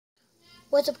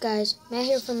What's up guys, Matt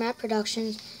here from Matt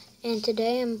Productions, and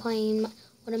today I'm playing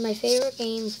one of my favorite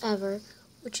games ever,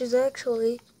 which is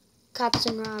actually Cops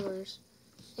and Robbers.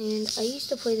 And I used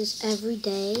to play this every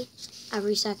day,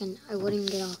 every second. I wouldn't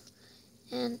get off.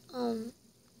 And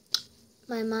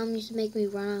my mom used to make me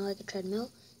run on like a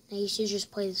treadmill, and I used to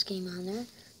just play this game on there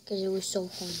because it was so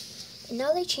fun. And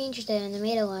now they changed it and they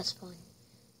made it less fun.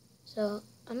 So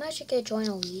I'm actually gonna join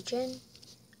a Legion.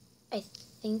 I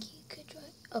think you could join.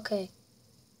 Okay.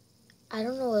 I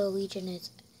don't know what a Legion is,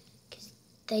 because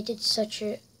they did such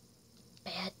a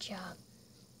bad job.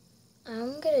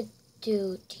 I'm going to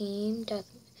do team.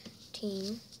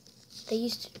 They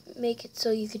used to make it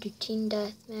so you could do team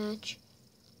deathmatch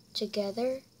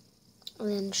together,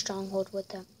 and then stronghold with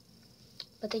them.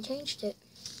 But they changed it.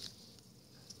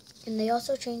 And they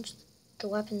also changed the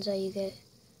weapons that you get.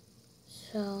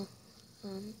 So,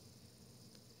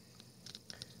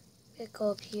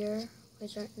 go up here.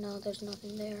 No, there's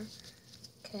nothing there.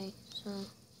 Okay, so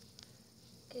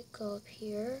go up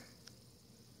here.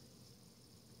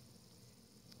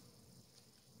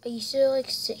 I used to like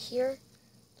sit here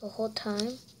the whole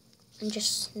time and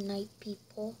just snipe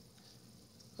people.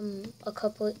 A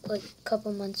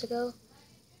couple months ago,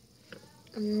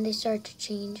 and then they started to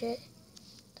change it.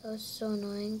 That was so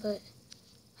annoying, but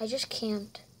I just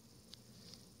camped,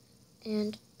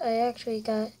 and I actually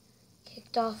got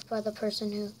kicked off by the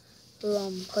person who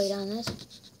played on this.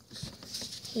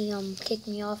 He kicked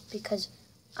me off because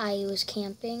I was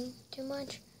camping too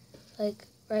much, like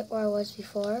right where I was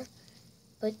before.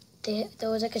 But there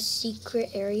was like a secret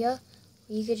area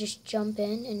where you could just jump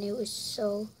in, and it was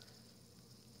so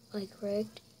like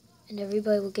rigged, and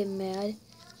everybody would get mad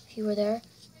if you were there,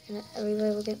 and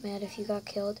everybody would get mad if you got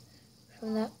killed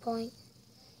from that point.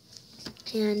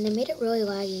 And they made it really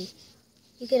laggy.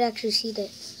 You could actually see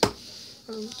this.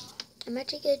 I'm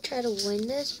actually gonna try to win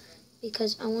this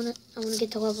because I wanna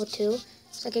get to level 2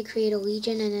 so I could create a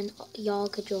Legion, and then y'all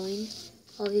could join.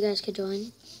 All of you guys could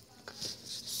join.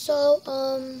 So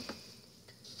I'm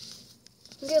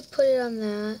gonna put it on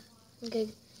that.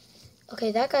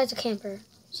 Okay, that guy's a camper.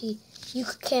 See, you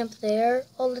could camp there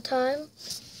all the time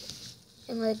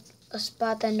in like a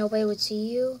spot that nobody would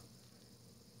see you.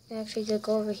 I actually could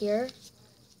go over here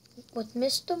with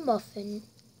Mr. Muffin,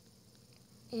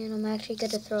 and I'm actually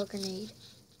gonna throw a grenade.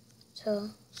 So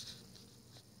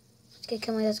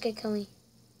let's get killing.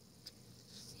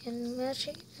 And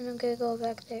I'm gonna go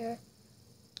back there.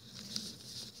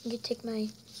 I'm gonna take my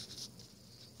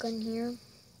gun here. I'm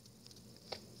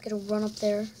gonna run up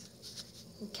there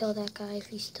and kill that guy if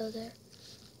he's still there.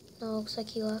 No, looks like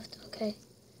he left. Okay.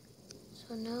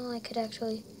 So now I could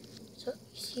actually, so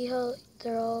you see how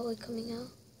they're all like coming out?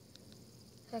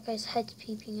 That guy's head's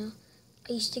peeping out.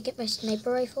 I used to get my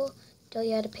sniper rifle until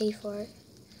you had to pay for it.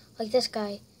 Like this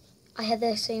guy. I had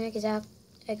the same exact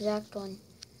one.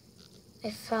 I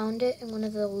found it in one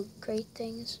of the loot crate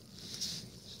things.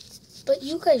 But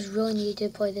you guys really need to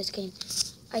play this game.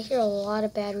 I hear a lot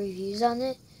of bad reviews on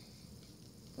it.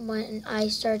 When I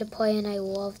started playing, I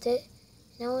loved it.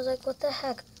 And I was like, what the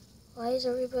heck? Why is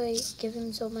everybody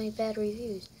giving so many bad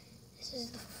reviews? This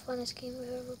is the funnest game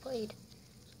I've ever played.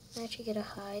 I'm actually gonna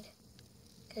hide,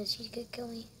 because he could kill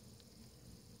me.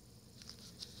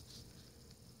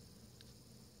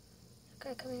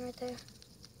 That guy coming right there.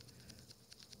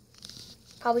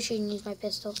 Probably shouldn't use my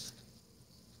pistol.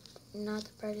 Not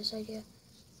the brightest idea.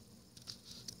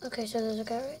 Okay, so there's a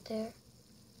guy right there.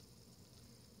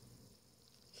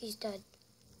 He's dead.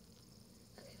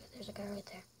 Okay, but there's a guy right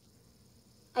there.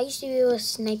 I used to be able to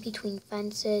snipe between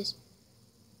fences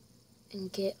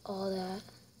and get all that.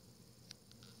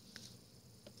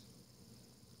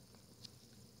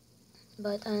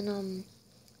 But then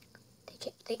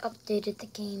they updated the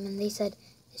game, and they said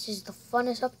this is the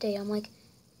funnest update. I'm like,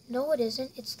 no, it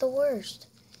isn't. It's the worst.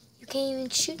 You can't even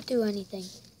shoot through anything.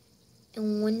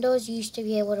 In Windows, you used to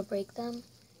be able to break them.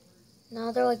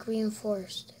 Now they're like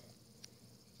reinforced.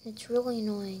 It's really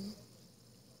annoying.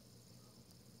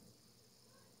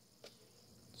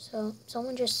 So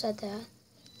someone just said that.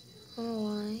 I don't know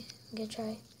why. I'm gonna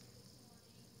try.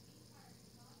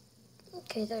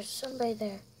 Okay, there's somebody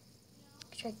there.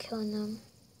 Try killing them.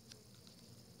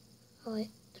 Oh wait,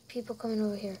 the people coming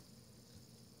over here.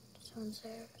 Someone's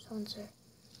there.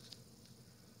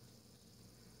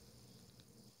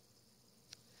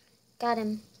 Got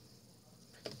him.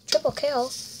 Triple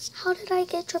kill? How did I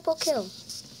get triple kill?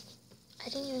 I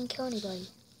didn't even kill anybody.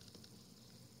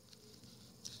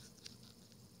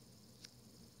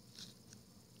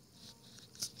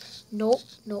 Nope.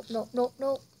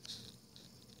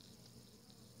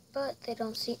 But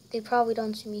they probably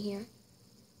don't see me here.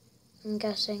 I'm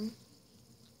guessing.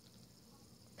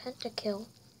 pentakill.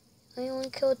 I only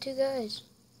killed 2 guys.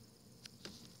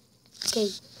 Okay,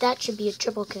 that should be a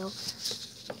triple kill.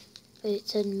 But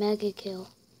it's a mega kill.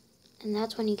 And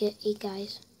that's when you get 8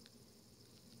 guys.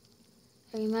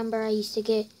 I remember I used to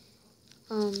get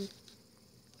the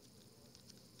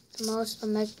most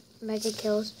mega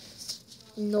kills.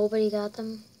 Nobody got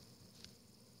them.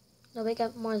 Nobody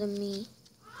got more than me.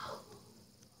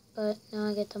 But now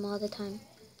I get them all the time.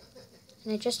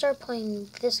 And I just started playing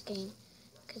this game.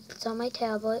 Because it's on my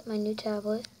tablet, my new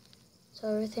tablet. So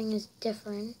everything is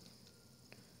different.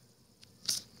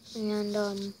 And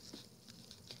I'm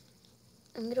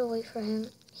going to wait for him.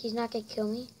 He's not going to kill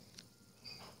me.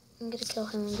 I'm going to kill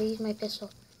him. I'm going to use my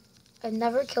pistol. I've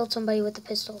never killed somebody with a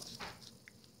pistol.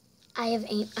 I have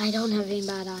aim. I don't have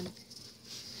aimbot on.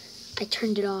 I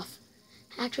turned it off.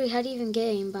 Actually, how do you even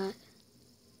get aimbot?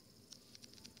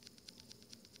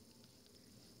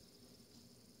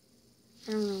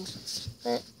 I don't know.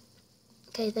 But,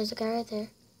 okay, there's a guy right there.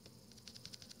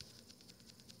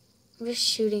 I'm just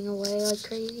shooting away like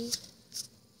crazy.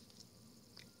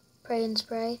 Pray and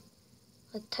spray.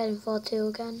 Like Titanfall 2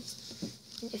 again.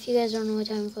 And if you guys don't know what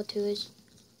Titanfall 2 is,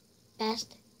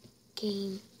 best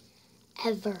game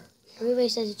ever. Everybody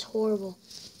says it's horrible.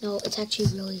 No, it's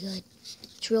actually really good.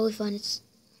 It's really fun.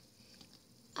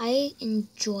 I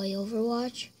enjoy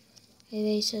Overwatch.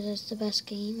 Everybody says it's the best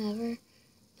game ever,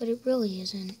 but it really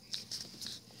isn't.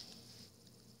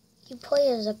 You play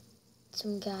as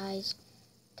some guys.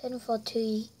 Titanfall 2,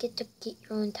 you get to get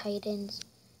your own Titans,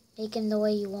 make them the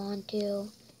way you want to.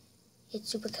 It's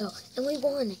super cool. And we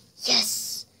won.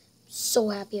 Yes! So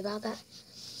happy about that.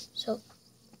 So,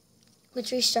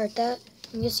 let's restart that.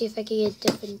 I'm going to see if I can get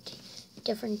a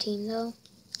different team, though.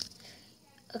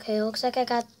 Okay, it looks like I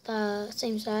got the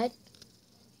same side.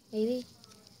 Maybe.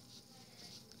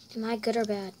 Am I good or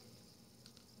bad?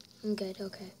 I'm good,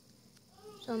 okay.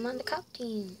 So I'm on the cop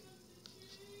team.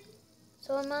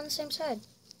 So I'm on the same side.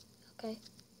 Okay.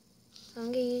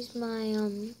 I'm going to use my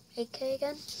AK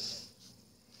again.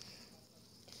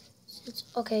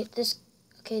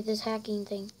 This hacking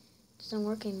thing doesn't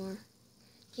work anymore.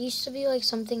 It used to be like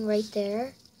something right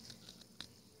there.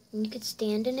 And you could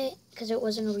stand in it because it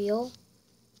wasn't real.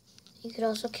 You could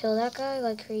also kill that guy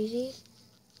like crazy.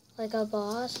 Like a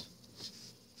boss.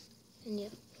 And yeah.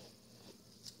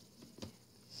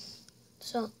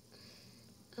 So,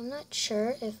 I'm not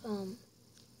sure if, turn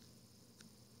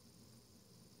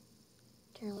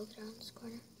a little bit around this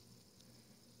corner.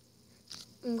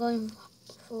 I'm going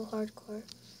full hardcore.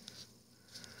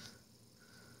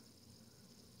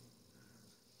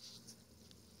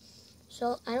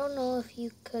 So, I don't know if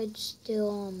you could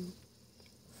still,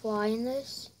 fly in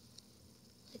this.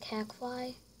 Like, hack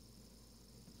fly.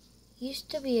 Used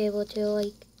to be able to,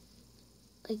 like,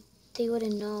 they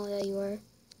wouldn't know that you were,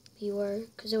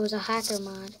 because it was a hacker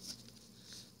mod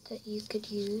that you could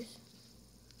use.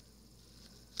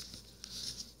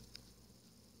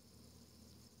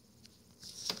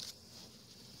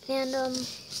 And,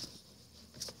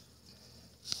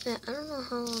 yeah, I don't know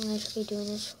how long I should be doing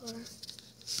this for,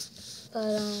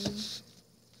 but,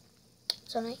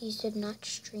 so not used to not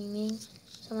streaming,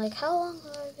 so I'm like, how long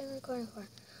have I been recording for?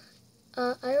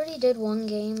 I already did one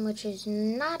game, which is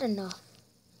not enough.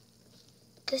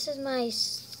 This is my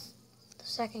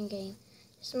second game.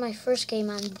 This is my first game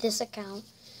on this account.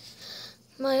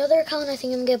 My other account, I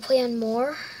think I'm gonna play on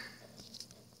more,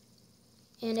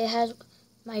 and it has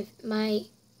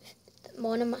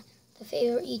one of the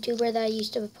favorite YouTuber that I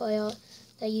used to play out,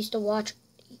 that I used to watch.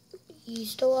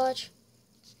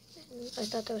 I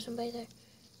thought there was somebody there,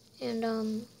 and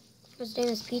his name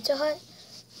is Pizza Hut.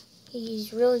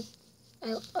 He's really,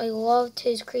 I loved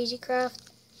his Crazy Craft.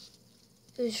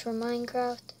 It was from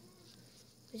Minecraft.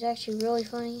 It was actually really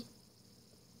funny.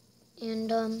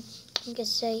 And I'm gonna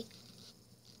say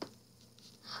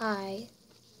hi.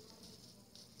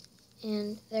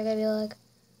 And they're gonna be like,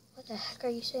 what the heck are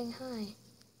you saying hi? I'm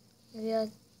gonna be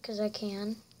like, because I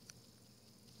can.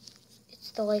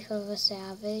 It's the life of a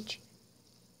savage.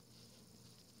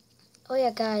 Oh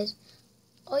yeah, guys.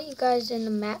 All you guys in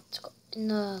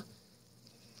the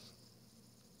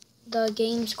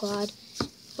game squad,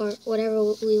 or whatever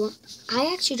we want.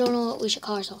 I actually don't know what we should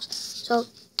call ourselves. So,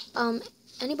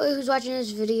 anybody who's watching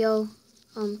this video,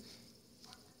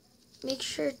 make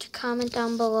sure to comment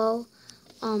down below,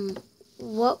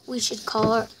 what we should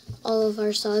call all of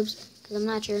our subs, because I'm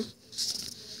not sure.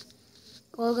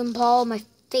 Logan Paul, my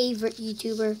favorite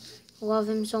YouTuber. Love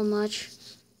him so much.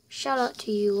 Shout out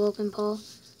to you, Logan Paul,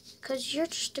 because you're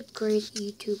just a great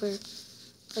YouTuber.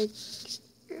 Like,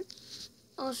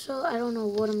 also, I don't know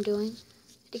what I'm doing.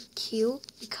 It's cute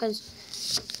because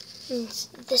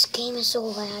This game is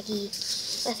so laggy.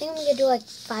 I think I'm gonna do like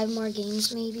 5 more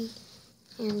games maybe.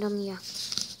 And yeah.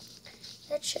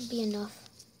 That should be enough.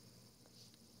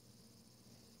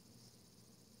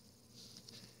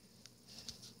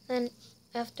 Then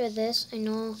after this, I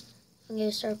know I'm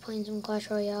gonna start playing some Clash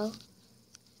Royale.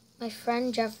 My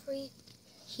friend Jeffrey,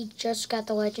 he just got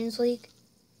the Legends League.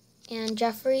 And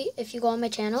Jeffrey, if you go on my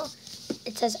channel,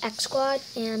 it says X Squad,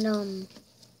 and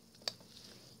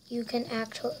you can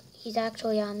he's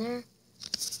actually on there.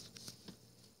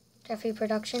 Jeffrey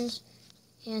Productions,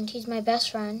 and he's my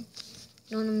best friend.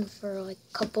 Known him for like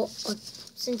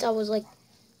since I was like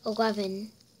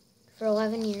 11, for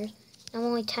 11 years. I'm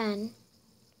only 10.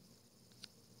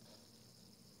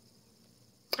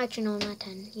 Actually, no, I'm not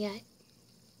 10 yet.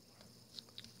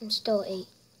 I'm still 8.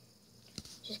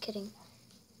 Just kidding.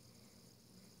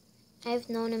 I've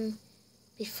known him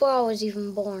before I was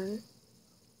even born.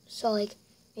 So like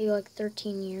maybe like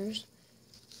 13 years.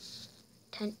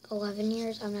 10, 11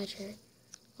 years, I'm not sure.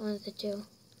 One of the two.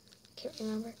 I can't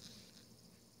remember.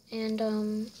 And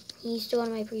he used to go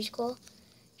to my preschool.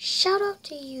 Shout out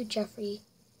to you, Jeffrey.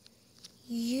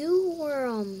 You were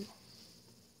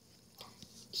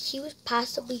he was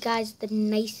possibly, guys, the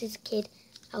nicest kid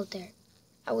out there.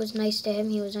 I was nice to him,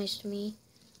 he was nice to me.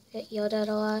 I got yelled at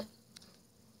a lot.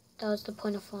 That was the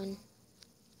point of fun.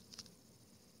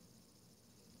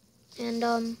 And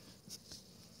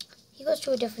he goes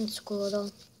to a different school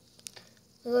though.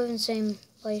 We live in the same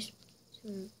place,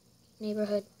 same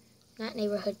neighborhood. Not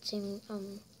neighborhood, same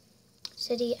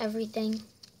city, everything.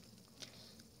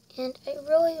 And I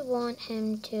really want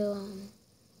him to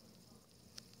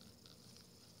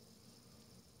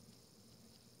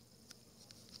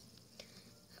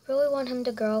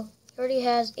grow. He already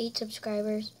has 8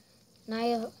 subscribers, and I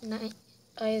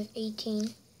have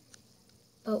 18.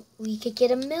 But we could get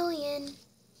 1 million.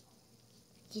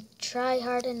 You try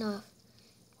hard enough,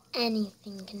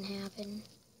 anything can happen.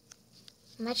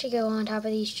 I'm actually gonna go on top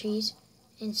of these trees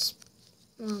and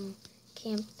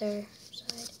camp their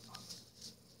side.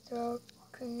 Throw a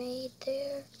grenade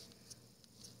there.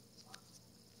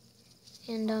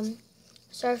 And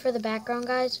sorry for the background,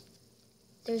 guys.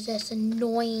 There's this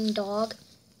annoying dog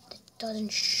that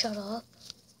doesn't shut up.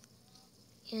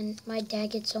 And my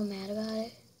dad gets so mad about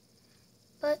it.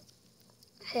 But,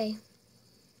 hey.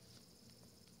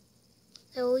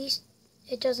 At least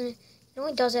it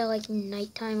only does it at like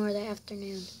nighttime or the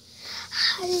afternoon.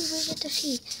 How did we get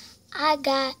defeat? I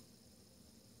got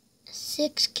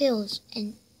 6 kills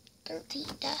and 13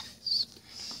 deaths.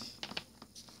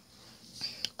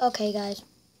 Okay, guys.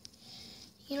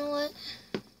 You know what?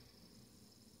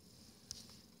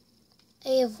 I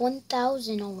have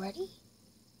 1,000 already.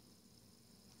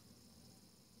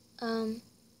 I'm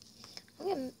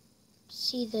gonna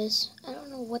see this. I don't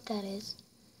know what that is.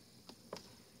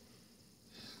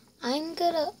 I'm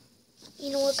gonna,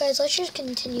 you know what, guys? Let's just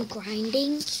continue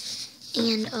grinding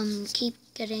and keep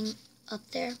getting up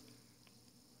there.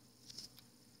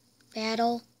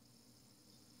 Battle.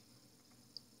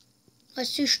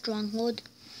 Let's do Stronghold.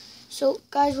 So,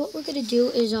 guys, what we're gonna do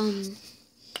is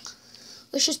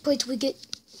let's just play till we get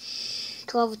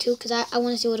to level 2, because I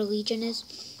want to see what a Legion is.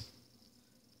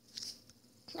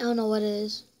 I don't know what it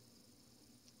is.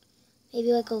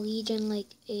 Maybe like a Legion,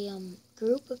 like a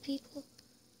group of people.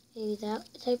 Maybe that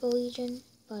type of Legion,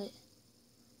 but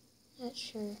not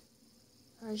sure.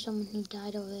 Or someone who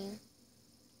died over there.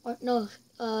 Or no,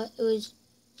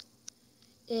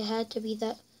 it had to be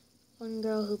that one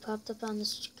girl who popped up on the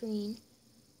screen.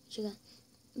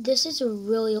 This is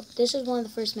one of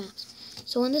the first maps.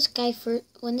 So when this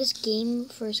game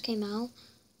first came out,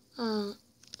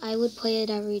 I would play it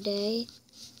every day,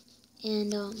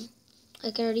 and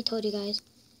like I already told you guys,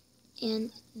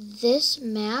 and this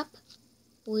map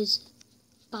was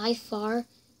by far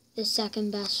the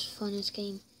second best, funnest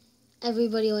game.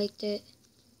 Everybody liked it.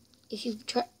 If you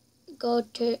want to go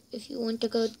if you want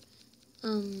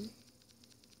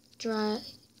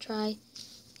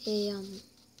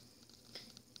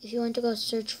to go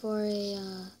search for a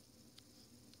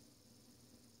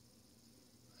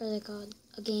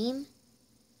game,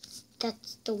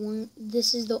 that's the one.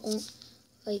 This is the only,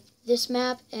 like, this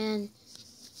map, and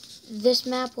this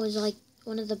map was like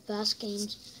one of the best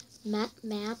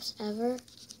maps ever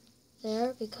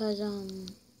there, because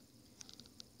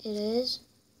it is.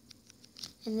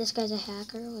 And this guy's a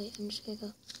hacker. Wait, I'm just gonna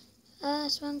go.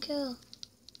 Spawn kill.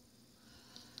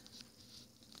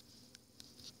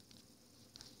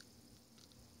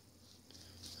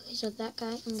 Okay, so that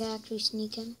guy, I'm gonna actually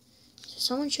sneak him. So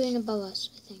someone's shooting above us,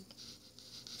 I think.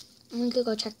 I'm gonna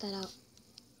go check that out.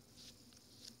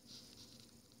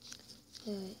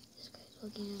 Wait, this guy's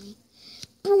looking at me.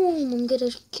 Boom! I'm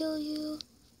gonna kill you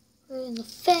right in the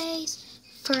face.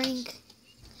 Frank.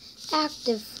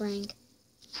 Active Frank.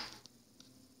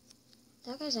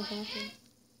 That guy's a hacker.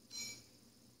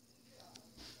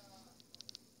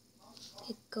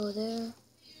 Okay, go there.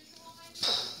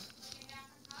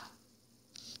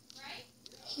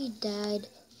 He died.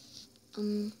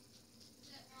 I'm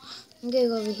gonna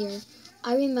go over here.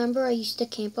 I remember I used to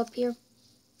camp up here.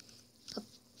 Up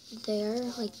there,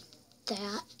 like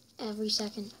that, every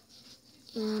second.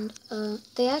 And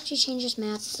they actually changed this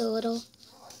map a little.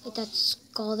 Like that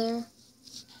skull there.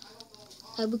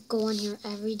 I would go on here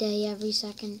every day, every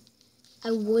second.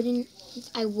 I would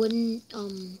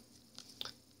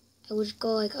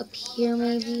go like up here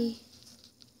maybe.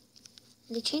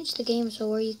 They changed the game so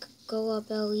where you could go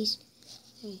up at least.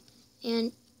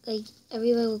 And like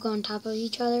everybody would go on top of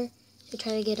each other to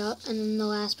try to get up, and then the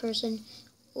last person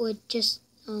would just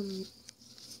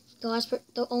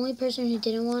the only person who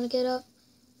didn't want to get up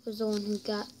was the one who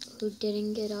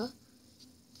didn't get up.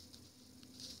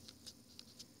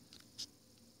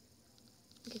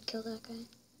 I could kill that guy.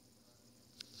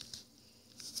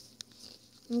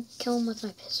 I'm gonna kill him with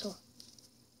my pistol.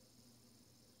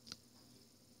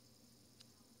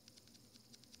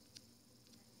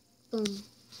 Boom.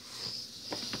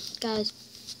 Guys,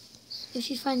 if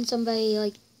you find somebody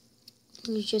like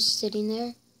who's just sitting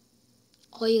there,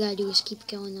 all you gotta do is keep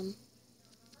killing them.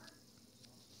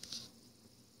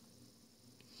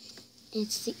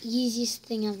 It's the easiest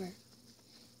thing ever.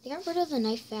 They got rid of the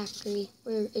knife factory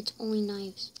where it's only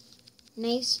knives.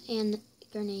 Knives and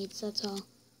grenades, that's all.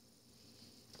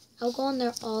 I'll go on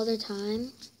there all the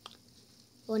time.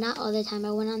 Well, not all the time.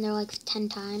 I went on there like 10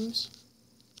 times.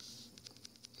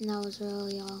 And that was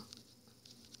really all.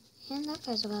 And that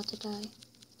guy's about to die.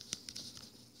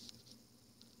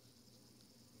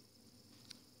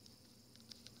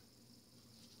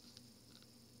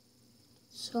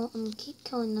 So I'm gonna keep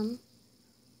killing them.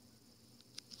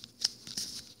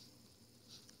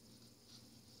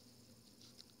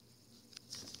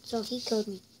 So he killed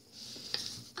me.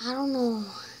 I don't know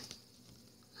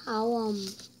how I'm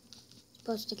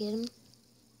supposed to get him.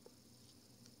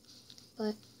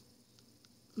 But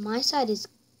my side is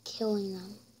killing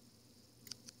them.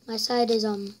 My side is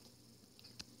up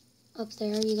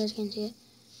there, you guys can see it.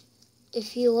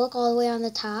 If you look all the way on the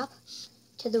top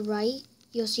to the right,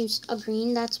 you'll see a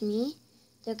green, that's me,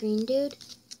 the green dude.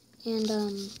 And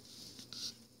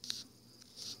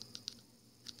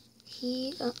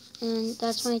and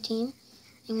that's my team.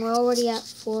 And we're already at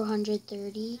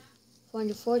 440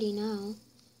 now.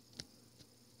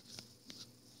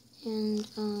 And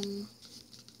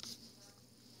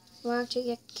we'll actually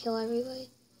get to kill everybody.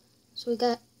 So we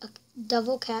got a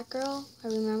devil cat girl, I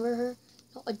remember her.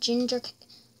 No, a ginger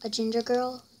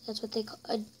girl, that's what they call,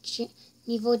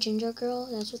 evil ginger girl,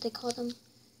 that's what they call them.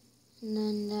 And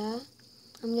then that,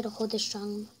 I'm gonna hold the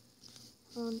strong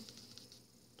mode.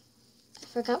 I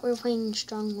forgot we're playing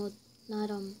strong mode, not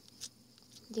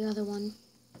the other one.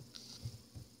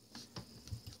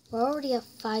 We're already at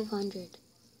 500.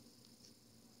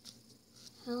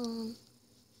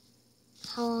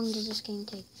 How long does this game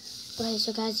take? Okay,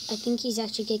 so guys, I think he's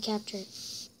actually get captured.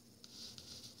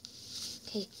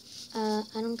 Okay,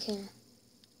 I don't care.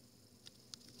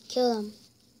 Kill him.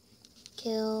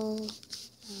 Kill him.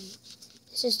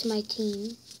 This is to my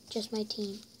team, just my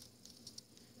team.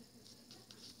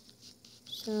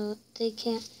 So they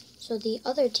can't, so the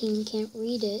other team can't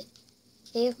read it.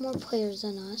 They have more players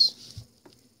than us.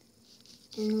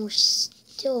 And we're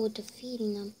still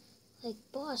defeating them like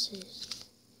bosses.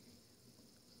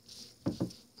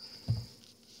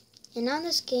 And on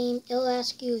this game, it'll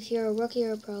ask you if you're a rookie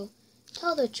or a pro.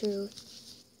 Tell the truth.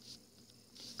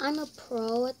 I'm a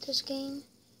pro at this game,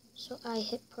 so I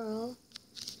hit pro.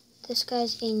 This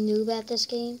guy's a noob at this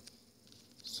game,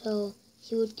 so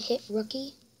he would hit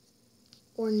rookie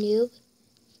or noob.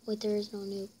 Wait, there is no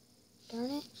noob.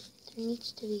 Darn it, there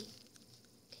needs to be.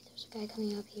 Okay, there's a guy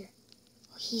coming up here.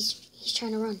 Oh, he's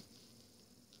trying to run.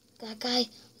 That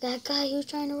guy who's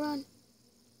trying to run.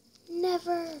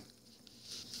 Never.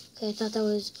 Okay, I thought that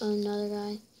was another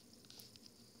guy.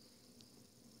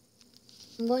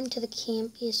 I'm going to the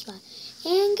campiest spot.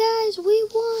 And guys, we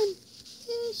won!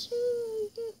 Yes,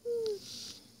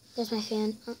 there's my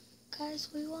fan. Guys,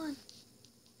 we won.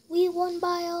 We won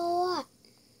by a lot.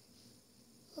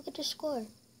 Look at the score.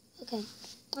 Okay,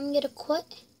 I'm gonna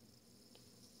quit.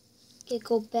 Okay,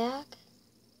 go back.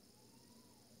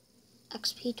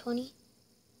 XP 20.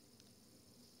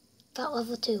 Got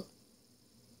level 2.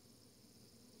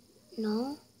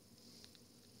 No.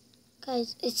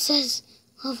 Guys, it says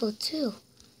level 2. It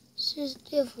says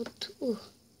level 2.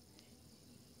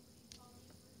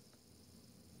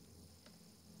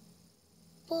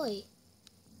 boy.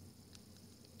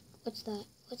 What's that?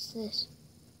 What's this?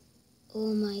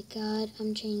 Oh my god,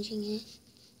 I'm changing it.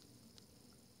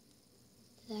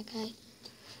 That guy.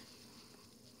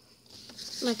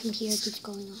 My computer keeps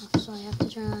going off, so I have to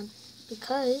turn on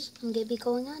because I'm gonna be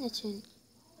going on it soon.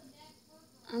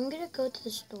 I'm gonna go to the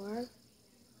store,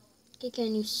 get a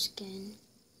new skin.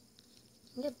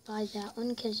 I'm gonna buy that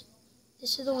one because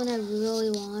this is the one I really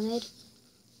wanted.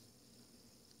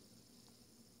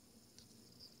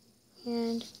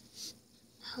 And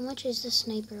how much is the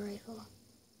sniper rifle?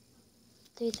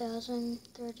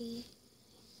 3,030.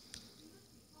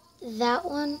 That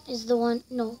one is the one.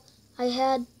 No, I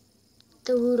had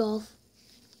the Rudolph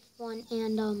one,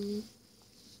 and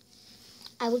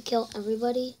I would kill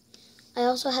everybody. I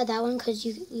also had that one because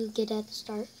you get at the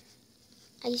start.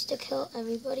 I used to kill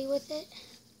everybody with it.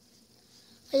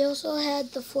 I also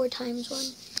had the 4 times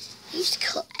one. I used to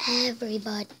kill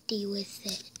everybody with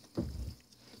it.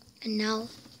 And now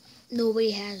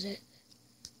nobody has it.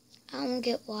 I don't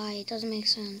get why. It doesn't make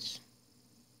sense.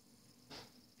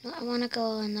 No, I want to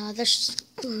go another.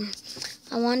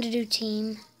 I wanted to do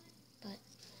team, but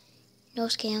no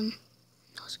scam.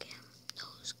 No scam. No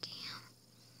scam.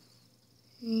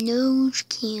 No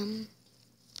scam.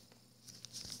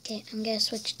 Okay, I'm gonna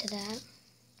switch to that.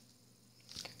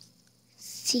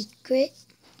 Secret.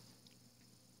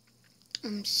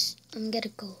 I'm gonna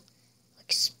go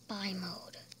like spy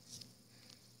mode.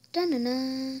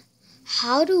 Da-na-na.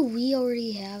 How do we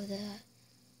already have that?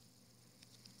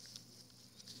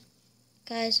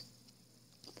 Guys,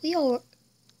 oh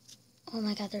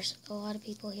my god, there's a lot of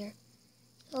people here.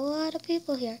 A lot of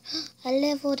people here. I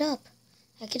leveled up.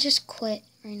 I could just quit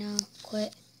right now.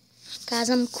 Quit. Guys,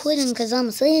 I'm quitting because I'm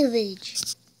savage.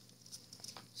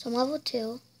 So I'm level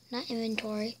 2, not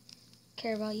inventory.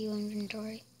 Care about you,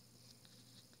 inventory.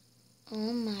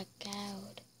 Oh my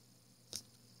god.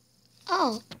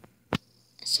 Oh.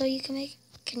 So you can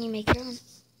you make your own?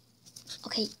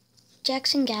 Okay.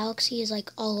 Jackson Galaxy is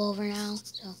like all over now,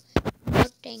 so no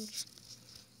thanks.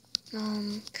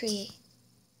 Create.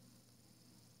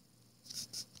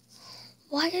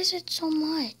 Why is it so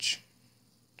much?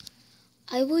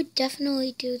 I would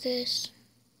definitely do this.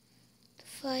 The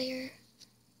fire.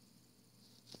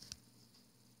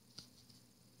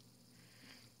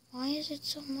 Why is it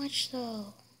so much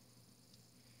though?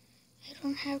 I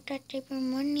don't have that type of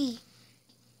money.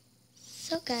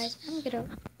 So guys, I'm gonna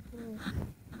go,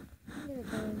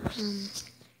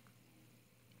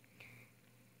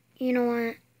 you know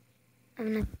what?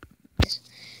 I'm not this.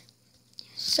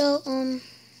 So,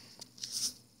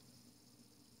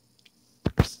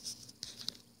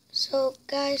 so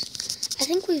guys, I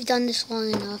think we've done this long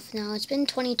enough now. It's been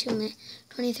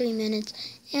 23 minutes.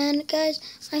 And guys,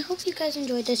 I hope you guys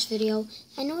enjoyed this video.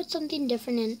 I know it's something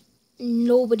different and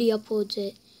nobody uploads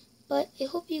it, but I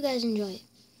hope you guys enjoy it.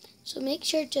 So make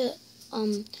sure to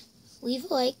leave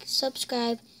a like,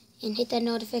 subscribe, and hit that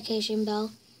notification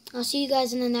bell. I'll see you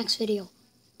guys in the next video.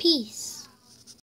 Peace.